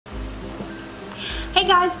Hey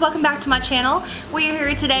guys, welcome back to my channel. We are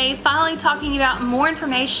here today finally talking about more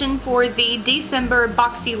information for the December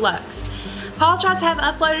BoxyLuxe. Apologize I haven't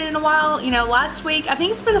uploaded in a while. You know, last week, I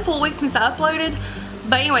think it's been a full week since I uploaded.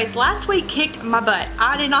 But anyways, last week kicked my butt.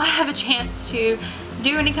 I did not have a chance to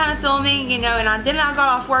do any kind of filming, you know, and I got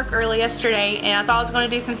off work early yesterday and I thought I was going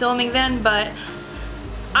to do some filming then, but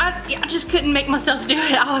I just couldn't make myself do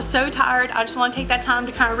it. I was so tired. I just want to take that time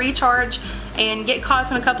to kind of recharge and get caught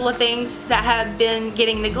up in a couple of things that have been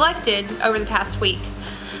getting neglected over the past week.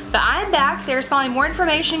 But I am back. There's finally more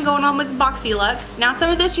information going on with BoxyLuxe. Now,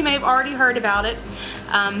 some of this you may have already heard about it,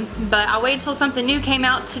 but I waited till something new came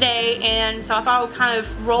out today, and so I thought I would kind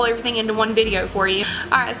of roll everything into one video for you.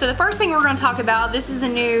 Alright, so the first thing we're going to talk about, this is the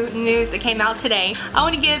new news that came out today. I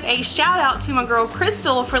want to give a shout out to my girl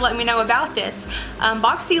Crystal for letting me know about this.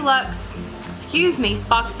 Boxycharm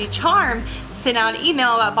sent out an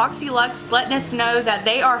email about BoxyLuxe letting us know that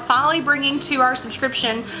they are finally bringing to our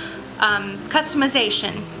subscription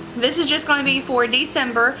customization. This is just going to be for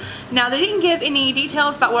December. Now, they didn't give any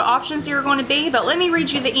details about what options they were going to be, but let me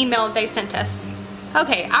read you the email that they sent us.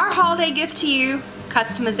 Okay, our holiday gift to you,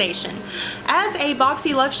 customization. As a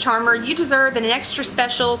BoxyLuxe charmer, you deserve an extra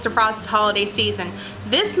special surprise this holiday season.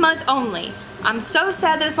 This month only. I'm so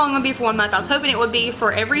sad that it's only going to be for 1 month. I was hoping it would be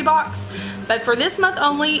for every box, but for this month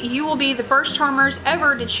only, you will be the first charmers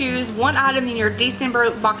ever to choose one item in your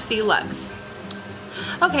December BoxyLuxe.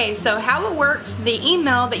 Okay, so how it works, the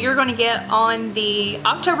email that you're going to get on the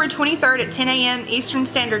October 23rd at 10 a.m. Eastern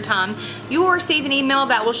Standard Time, you will receive an email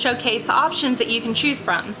that will showcase the options that you can choose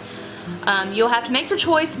from. You'll have to make your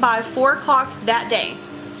choice by 4 o'clock that day.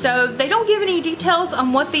 So they don't give any details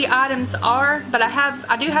on what the items are, but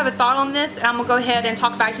I do have a thought on this, and I'm going to go ahead and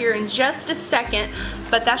talk about here in just a second,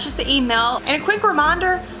 but that's just the email. And a quick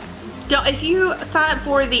reminder, if you sign up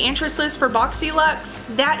for the interest list for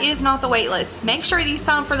BoxyLuxe, that is not the wait list. Make sure that you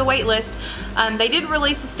sign up for the wait list. They did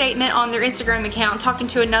release a statement on their Instagram account talking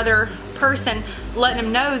to another person, letting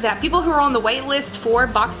them know that people who are on the wait list for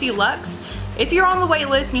BoxyLuxe, if you're on the wait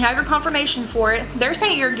list and you have your confirmation for it, they're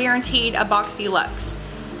saying you're guaranteed a BoxyLuxe.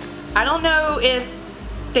 I don't know if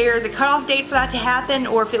there's a cutoff date for that to happen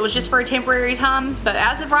or if it was just for a temporary time, but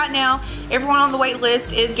as of right now, everyone on the wait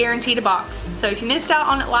list is guaranteed a box. So if you missed out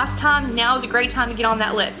on it last time, now is a great time to get on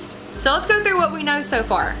that list. So let's go through what we know so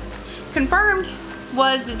far. Confirmed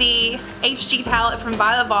was the HG palette from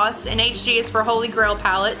By the Boss, and HG is for Holy Grail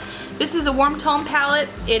palette. This is a warm tone palette.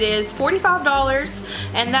 It is $45,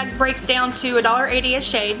 and that breaks down to $1.80 a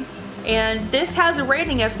shade. And this has a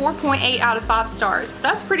rating of 4.8 out of 5 stars.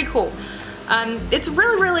 That's pretty cool. It's a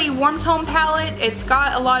really warm tone palette. It's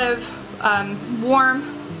got a lot of warm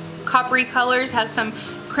coppery colors, has some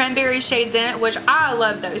cranberry shades in it, which I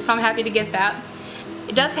love those, so I'm happy to get that.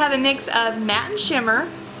 It does have a mix of matte and shimmer,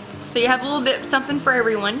 so you have a little bit something for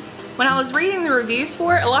everyone. When I was reading the reviews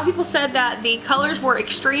for it, a lot of people said that the colors were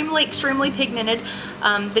extremely pigmented.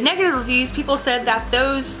 The negative reviews, people said that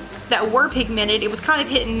those that were pigmented, it was kind of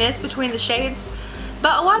hit and miss between the shades.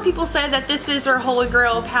 But a lot of people said that this is their Holy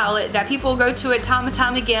Grail palette, that people go to it time and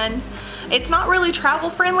time again. It's not really travel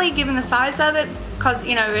friendly given the size of it, because,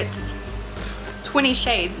 you know, it's 20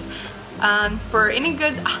 shades. For any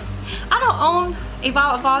good, I don't own a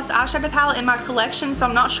By the Boss eyeshadow palette in my collection, so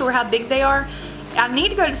I'm not sure how big they are. I need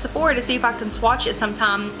to go to Sephora to see if I can swatch it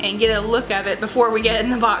sometime and get a look of it before we get it in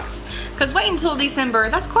the box. Because waiting until December,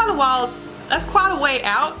 that's quite a while, that's quite a way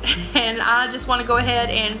out, and I just want to go ahead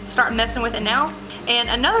and start messing with it now. And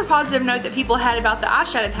another positive note that people had about the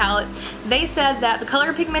eyeshadow palette, they said that the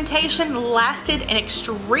color pigmentation lasted an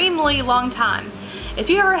extremely long time. If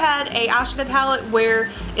you ever had a eyeshadow palette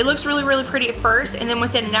where it looks really pretty at first, and then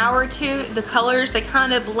within an hour or two, the colors, they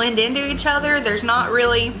kind of blend into each other, there's not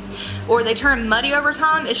really, or they turn muddy over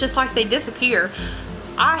time, it's just like they disappear.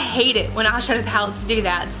 I hate it when eyeshadow palettes do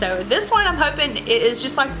that. So this one, I'm hoping it is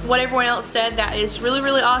just like what everyone else said, that is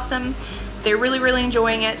really awesome. They're really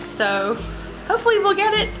enjoying it, so hopefully we'll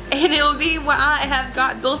get it and it'll be what I have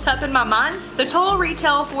got built up in my mind. The total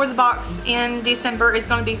retail for the box in December is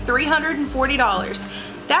going to be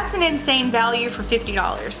 $340. That's an insane value for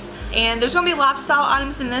 $50. And there's going to be lifestyle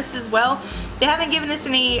items in this as well. They haven't given us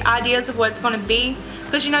any ideas of what it's going to be,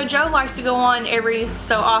 because, you know, Joe likes to go on every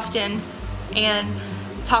so often and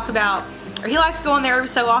talk about, or he likes to go on there every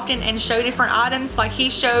so often and show different items. Like he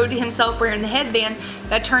showed himself wearing the headband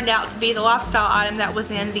that turned out to be the lifestyle item that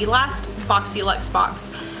was in the last BoxyLuxe box.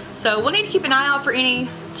 So we'll need to keep an eye out for any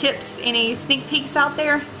tips, any sneak peeks out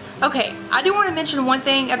there. Okay, I do want to mention one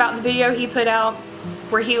thing about the video he put out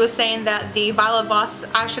where he was saying that the By the Boss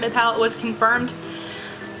eyeshadow palette was confirmed.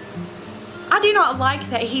 I do not like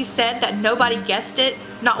that he said that nobody guessed it.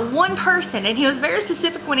 Not one person, and he was very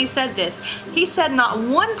specific when he said this. He said not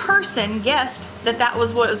one person guessed that that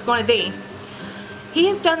was what it was going to be. He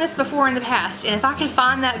has done this before in the past, and if I can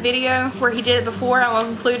find that video where he did it before, I will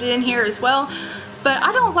include it in here as well. But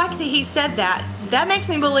I don't like that he said that. That makes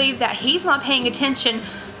me believe that he's not paying attention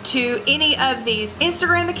to any of these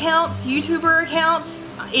Instagram accounts, YouTuber accounts,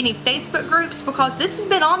 any Facebook groups, because this has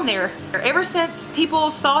been on there. Ever since people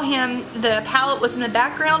saw him, the palette was in the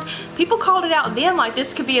background, people called it out then like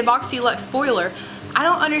this could be a BoxyLuxe spoiler. I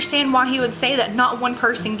don't understand why he would say that not one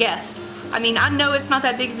person guessed. I mean, I know it's not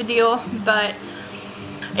that big of a deal, but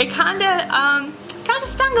it kind of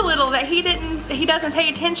stung a little that he doesn't pay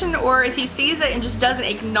attention, or if he sees it and just doesn't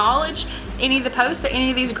acknowledge any of the posts that any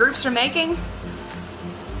of these groups are making.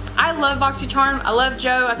 I love Boxycharm. I love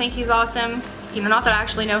Joe. I think he's awesome. You know, not that I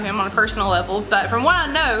actually know him on a personal level, but from what I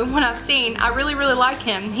know, what I've seen, I really, really like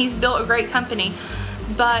him. He's built a great company.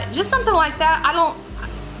 But just something like that,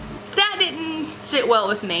 that didn't sit well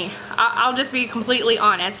with me. I'll just be completely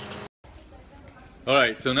honest.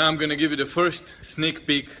 Alright, so now I'm gonna give you the first sneak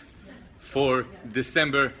peek for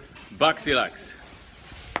December BoxyLuxe.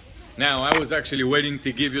 Now, I was actually waiting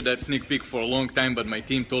to give you that sneak peek for a long time, but my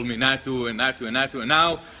team told me not to, and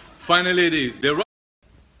now, finally it is.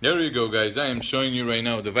 There you go, guys. I am showing you right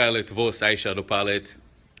now the Violet Voss eyeshadow palette.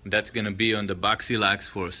 That's gonna be on the BoxyLuxe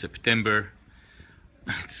for September.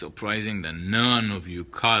 It's surprising that none of you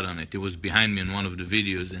caught on it. It was behind me in one of the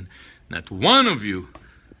videos, and not one of you.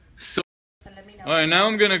 So, alright, now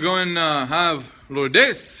I'm gonna go and have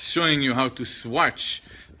Lourdes showing you how to swatch.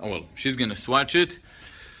 Oh, well, she's gonna swatch it.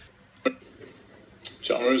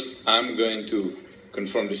 Charmers, I'm going to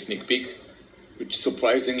confirm the sneak peek, which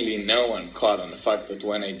surprisingly no one caught on the fact that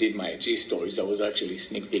when I did my IG stories, I was actually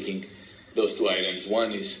sneak peeking those two items.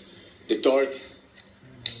 One is the Tarte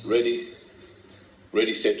Ready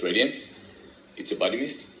Set Radiant. It's a body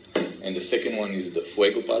mist. And the second one is the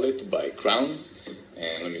Fuego palette by Crown.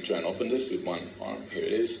 And let me try and open this with one arm. Here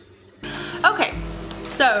it is. Okay,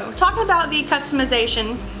 so talking about the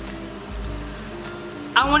customization,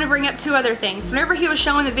 I want to bring up two other things. Whenever he was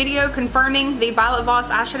showing the video confirming the Violet Voss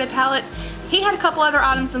eyeshadow palette, he had a couple other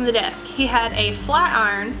items on the desk. He had a flat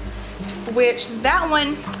iron, which that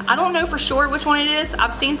one, I don't know for sure which one it is.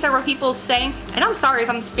 I've seen several people say, and I'm sorry if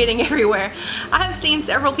I'm spitting everywhere, I have seen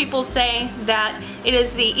several people say that it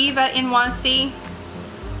is the Eva NYC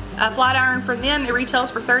flat iron for them. It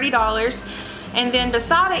retails for $30. And then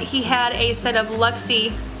beside it, he had a set of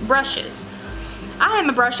Luxe brushes. I am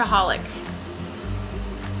a brushaholic.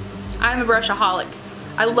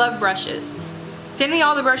 I love brushes. Send me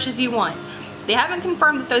all the brushes you want. They haven't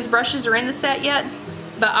confirmed that those brushes are in the set yet,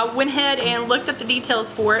 but I went ahead and looked up the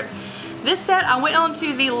details for it. This set, I went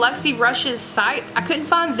onto the Luxe Brushes site. I couldn't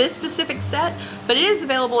find this specific set, but it is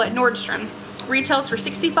available at Nordstrom. Retails for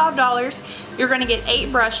 $65. You're going to get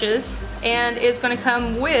 8 brushes, and it's going to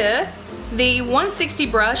come with the 160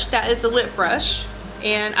 brush. That is a lip brush,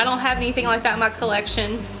 and I don't have anything like that in my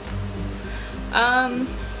collection.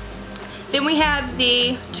 Then we have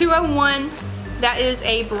the 201. That is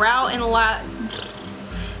a brow and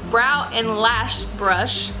lash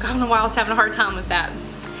brush. I don't know why I was having a hard time with that.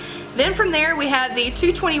 Then from there we have the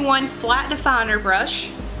 221 flat definer brush.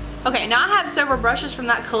 Okay, now I have several brushes from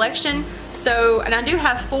that collection, and I do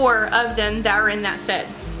have 4 of them that are in that set.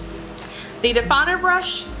 The definer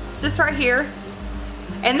brush is this right here,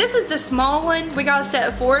 and this is the small one. We got a set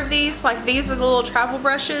of 4 of these. Like, these are the little travel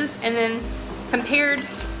brushes, and then compared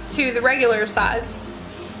to the regular size,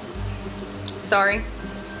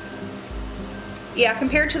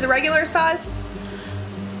 compared to the regular size.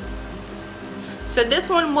 So this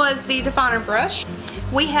one was the definer brush.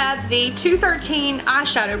 We have the 213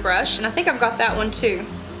 eyeshadow brush, and I think I've got that one too.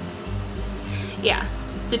 Yeah,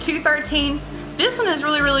 the 213. This one is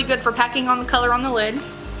really, really good for packing on the color on the lid.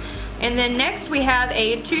 And then next we have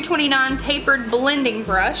a 229 tapered blending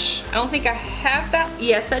brush. I don't think I have that.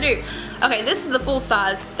 Yes, I do. Okay, this is the full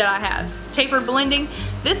size that I have. Tapered blending.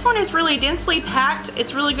 This one is really densely packed.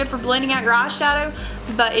 It's really good for blending out your eyeshadow.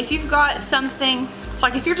 But if you've got something,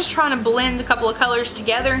 like if you're just trying to blend a couple of colors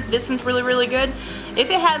together, this one's really, really good. If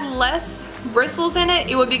it had less bristles in it,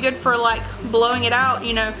 it would be good for like blowing it out,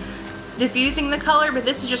 you know, diffusing the color. But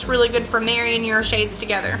this is just really good for marrying your shades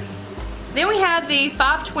together. Then we have the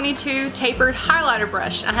 522 tapered highlighter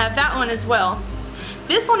brush. I have that one as well.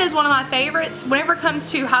 This one is one of my favorites. Whenever it comes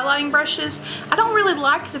to highlighting brushes, I don't really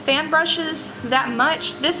like the fan brushes that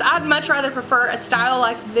much. I'd much rather prefer a style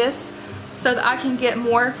like this so that I can get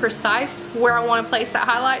more precise where I want to place that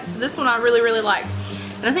highlight. So this one I really, really like.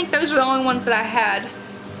 And I think those are the only ones that I had.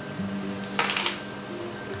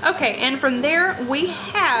 Okay, and from there we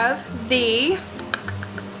have the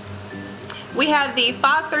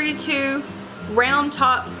 532 round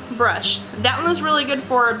top brush. That one was really good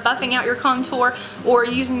for buffing out your contour or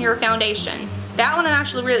using your foundation. That one I'm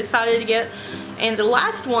actually really excited to get. And the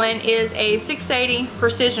last one is a 680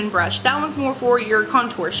 precision brush. That one's more for your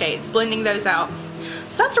contour shades, blending those out.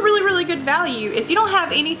 So that's a really, really good value. If you don't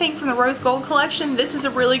have anything from the Rose Gold collection, this is a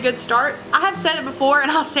really good start. I have said it before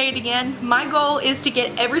and I'll say it again. My goal is to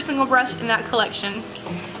get every single brush in that collection.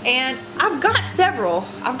 And I've got several.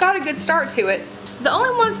 I've got a good start to it. The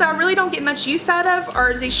only ones that I really don't get much use out of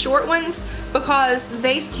are these short ones because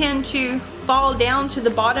they tend to fall down to the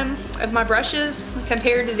bottom of my brushes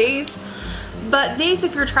compared to these. But these,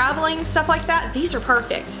 if you're traveling, stuff like that, these are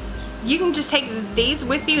perfect. You can just take these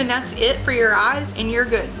with you and that's it for your eyes and you're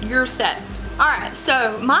good. You're set. Alright,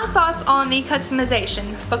 so my thoughts on the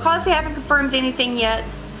customization. Because they haven't confirmed anything yet,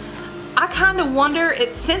 I kind of wonder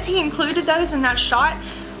if, since he included those in that shot,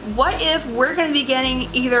 what if we're going to be getting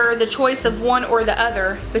either the choice of one or the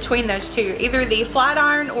other between those two? Either the flat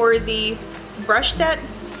iron or the brush set?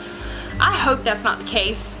 I hope that's not the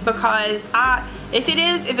case because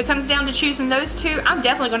if it comes down to choosing those two, I'm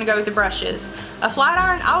definitely going to go with the brushes. A flat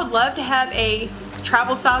iron, I would love to have a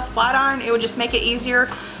travel size flat iron. It would just make it easier.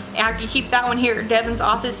 And I could keep that one here at Devin's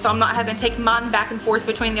office so I'm not having to take mine back and forth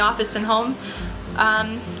between the office and home.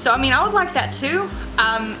 So I mean, I would like that too.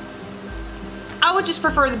 I would just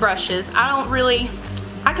prefer the brushes.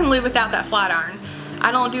 I can live without that flat iron.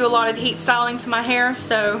 I don't do a lot of heat styling to my hair,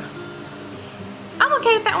 so I'm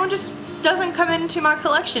okay if that one just doesn't come into my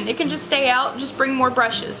collection. It can just stay out, just bring more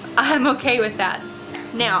brushes. I'm okay with that.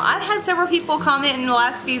 Now, I've had several people comment in the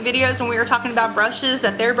last few videos when we were talking about brushes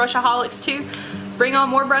that they're brushaholics too. Bring on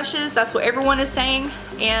more brushes, that's what everyone is saying.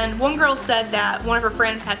 And one girl said that one of her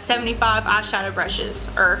friends had 75 eyeshadow brushes.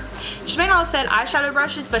 Or, she may not have said eyeshadow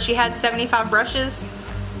brushes, but she had 75 brushes.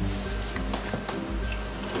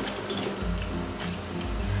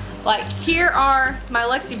 Like, here are my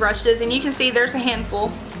Luxe brushes, and you can see there's a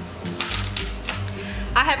handful.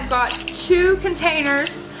 I have got 2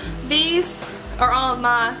 containers. These are all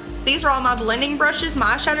my blending brushes,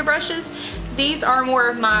 my eyeshadow brushes. These are more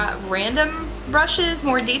of my random brushes,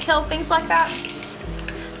 more detailed things like that.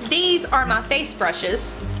 These are my face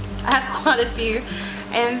brushes. I have quite a few.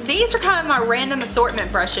 And these are kind of my random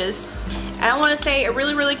assortment brushes. And I want to say a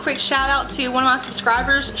really, really quick shout out to one of my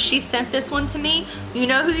subscribers. She sent this one to me. You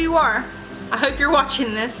know who you are. I hope you're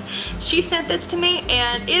watching this. She sent this to me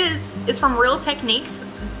and it's from Real Techniques.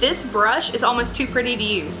 This brush is almost too pretty to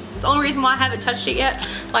use. It's the only reason why I haven't touched it yet.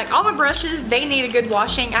 Like, all my brushes, they need a good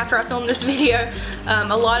washing after I film this video.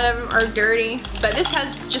 A lot of them are dirty, but this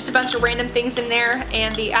has just a bunch of random things in there.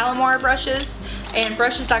 And the Alamar brushes and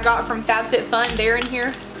brushes I got from FabFitFun, they're in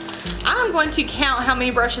here. I'm going to count how many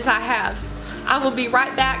brushes I have. I will be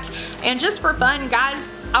right back. And just for fun, guys,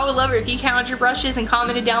 I would love it if you counted your brushes and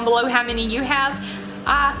commented down below how many you have.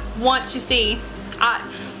 I want to see.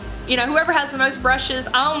 You know, whoever has the most brushes,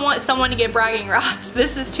 I don't want someone to get bragging rights.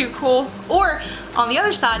 This is too cool. Or on the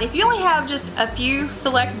other side, if you only have just a few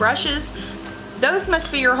select brushes, those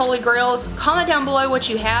must be your holy grails. Comment down below what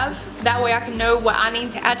you have. That way I can know what I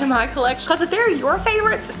need to add to my collection. Because if they're your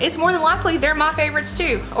favorites, it's more than likely they're my favorites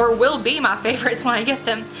too. Or will be my favorites when I get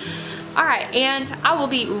them. Alright, and I will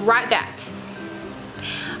be right back.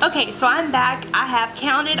 Okay, so I'm back. I have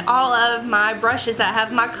counted all of my brushes that I have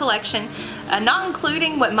in my collection, not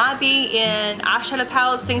including what might be in eyeshadow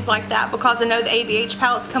palettes, things like that, because I know the ABH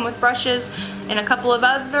palettes come with brushes, and a couple of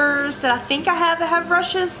others that I think I have that have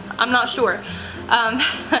brushes. I'm not sure.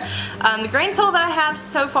 The grand total that I have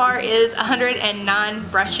so far is 109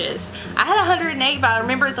 brushes. I had 108, but I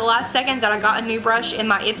remember at the last second that I got a new brush in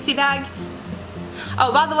my Ipsy bag.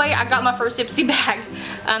 Oh, by the way, I got my first Ipsy bag.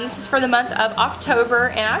 This is for the month of October,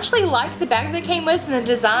 and I actually like the bag that came with and the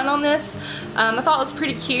design on this. I thought it was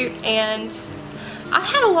pretty cute, and I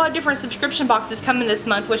had a lot of different subscription boxes coming this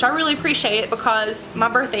month, which I really appreciate it because my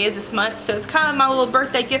birthday is this month, so it's kind of my little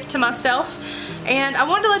birthday gift to myself. And I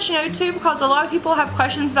wanted to let you know too, because a lot of people have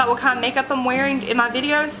questions about what kind of makeup I'm wearing in my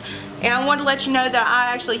videos, and I wanted to let you know that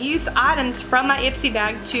I actually use items from my Ipsy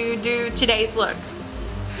bag to do today's look.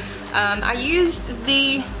 I used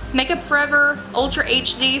the Makeup Forever Ultra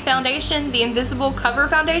HD foundation, the Invisible Cover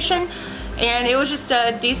Foundation, and it was just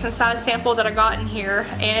a decent size sample that I got in here,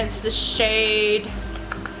 and it's the shade,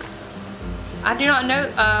 I do not know,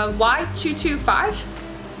 Y225.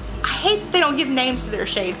 I hate that they don't give names to their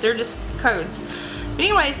shades, they're just codes. But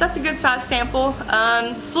anyways, that's a good size sample.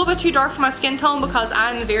 It's a little bit too dark for my skin tone because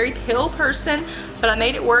I'm a very pale person, but I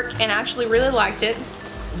made it work and actually really liked it.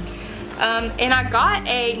 And I got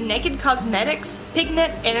a Naked Cosmetics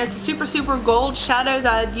pigment, and it's a super gold shadow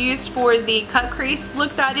that I used for the cut crease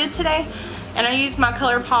look that I did today. And I used my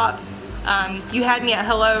ColourPop You Had Me at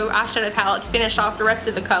Hello eyeshadow palette to finish off the rest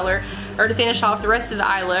of the color, or to finish off the rest of the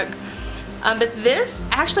eye look. But this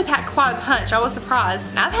actually packed quite a punch. I was surprised.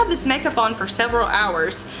 And I've had this makeup on for several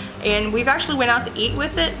hours, and we've actually went out to eat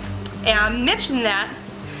with it. And I mentioned that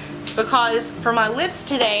because for my lips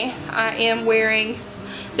today, I am wearing,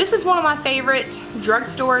 this is one of my favorite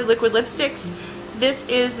drugstore liquid lipsticks. This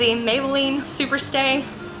is the Maybelline Superstay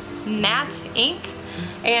Matte Ink.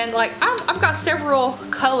 And like, I've got several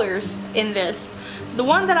colors in this. The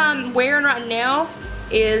one that I'm wearing right now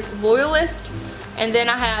is Loyalist, and then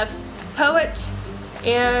I have Poet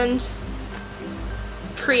and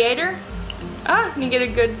Creator. You can get a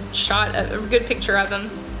good shot, a good picture of them.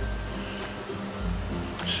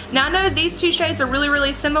 Now I know these two shades are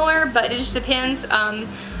really similar, but it just depends.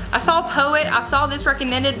 I saw Poet, I saw this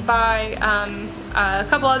recommended by a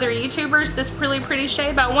couple other YouTubers, this really pretty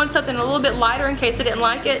shade, but I want something a little bit lighter in case I didn't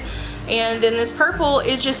like it. And then this purple,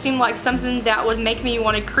 it just seemed like something that would make me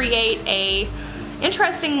want to create a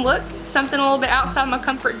interesting look, something a little bit outside my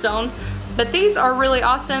comfort zone. But these are really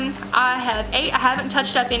awesome. I haven't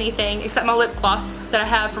touched up anything except my lip gloss that I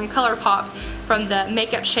have from ColourPop from the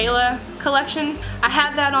Makeup Shayla collection. I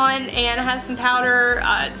have that on, and I have some powder.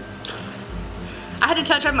 I had to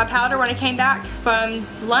touch up my powder when I came back from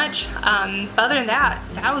lunch. But other than that,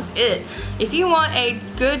 that was it. If you want a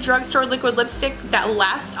good drugstore liquid lipstick that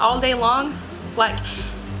lasts all day long, like,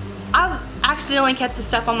 I've accidentally kept this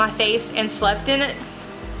stuff on my face and slept in it.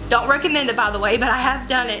 Don't recommend it, by the way, but I have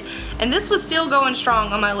done it. And this was still going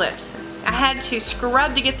strong on my lips. I had to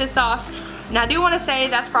scrub to get this off. Now I do want to say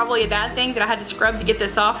that's probably a bad thing that I had to scrub to get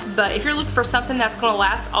this off, but if you're looking for something that's going to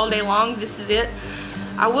last all day long, this is it.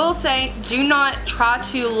 I will say, do not try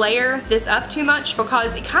to layer this up too much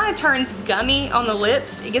because it kind of turns gummy on the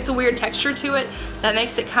lips. It gets a weird texture to it that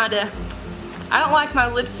makes it kind of, I don't like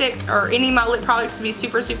my lipstick or any of my lip products to be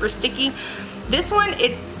super sticky. This one,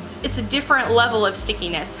 it's a different level of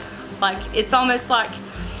stickiness. Like, it's almost like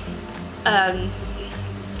a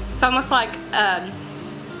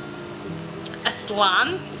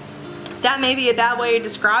slime. That may be a bad way to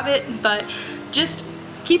describe it, but just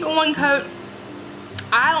keep it one coat.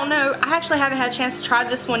 I don't know, I actually haven't had a chance to try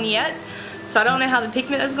this one yet, so I don't know how the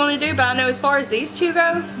pigment is going to do, but I know as far as these two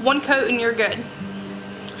go, one coat and you're good.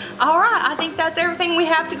 Alright, I think that's everything we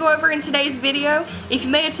have to go over in today's video. If you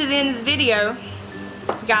made it to the end of the video,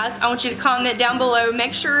 guys, I want you to comment down below.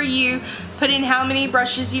 Make sure you put in how many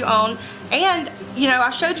brushes you own. And, you know, I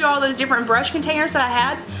showed you all those different brush containers that I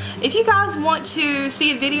had. If you guys want to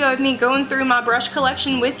see a video of me going through my brush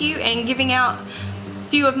collection with you and giving out a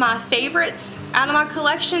few of my favorites out of my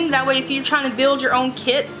collection, that way if you're trying to build your own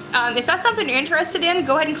kit, if that's something you're interested in,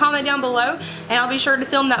 go ahead and comment down below and I'll be sure to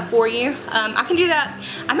film that for you. I can do that.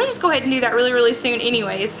 I may just go ahead and do that really soon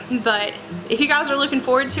anyways, but if you guys are looking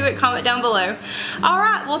forward to it, comment down below.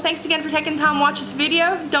 Alright, well, thanks again for taking the time to watch this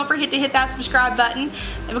video. Don't forget to hit that subscribe button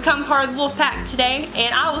and become part of the Wolf Pack today,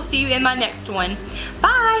 and I will see you in my next one.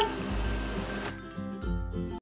 Bye!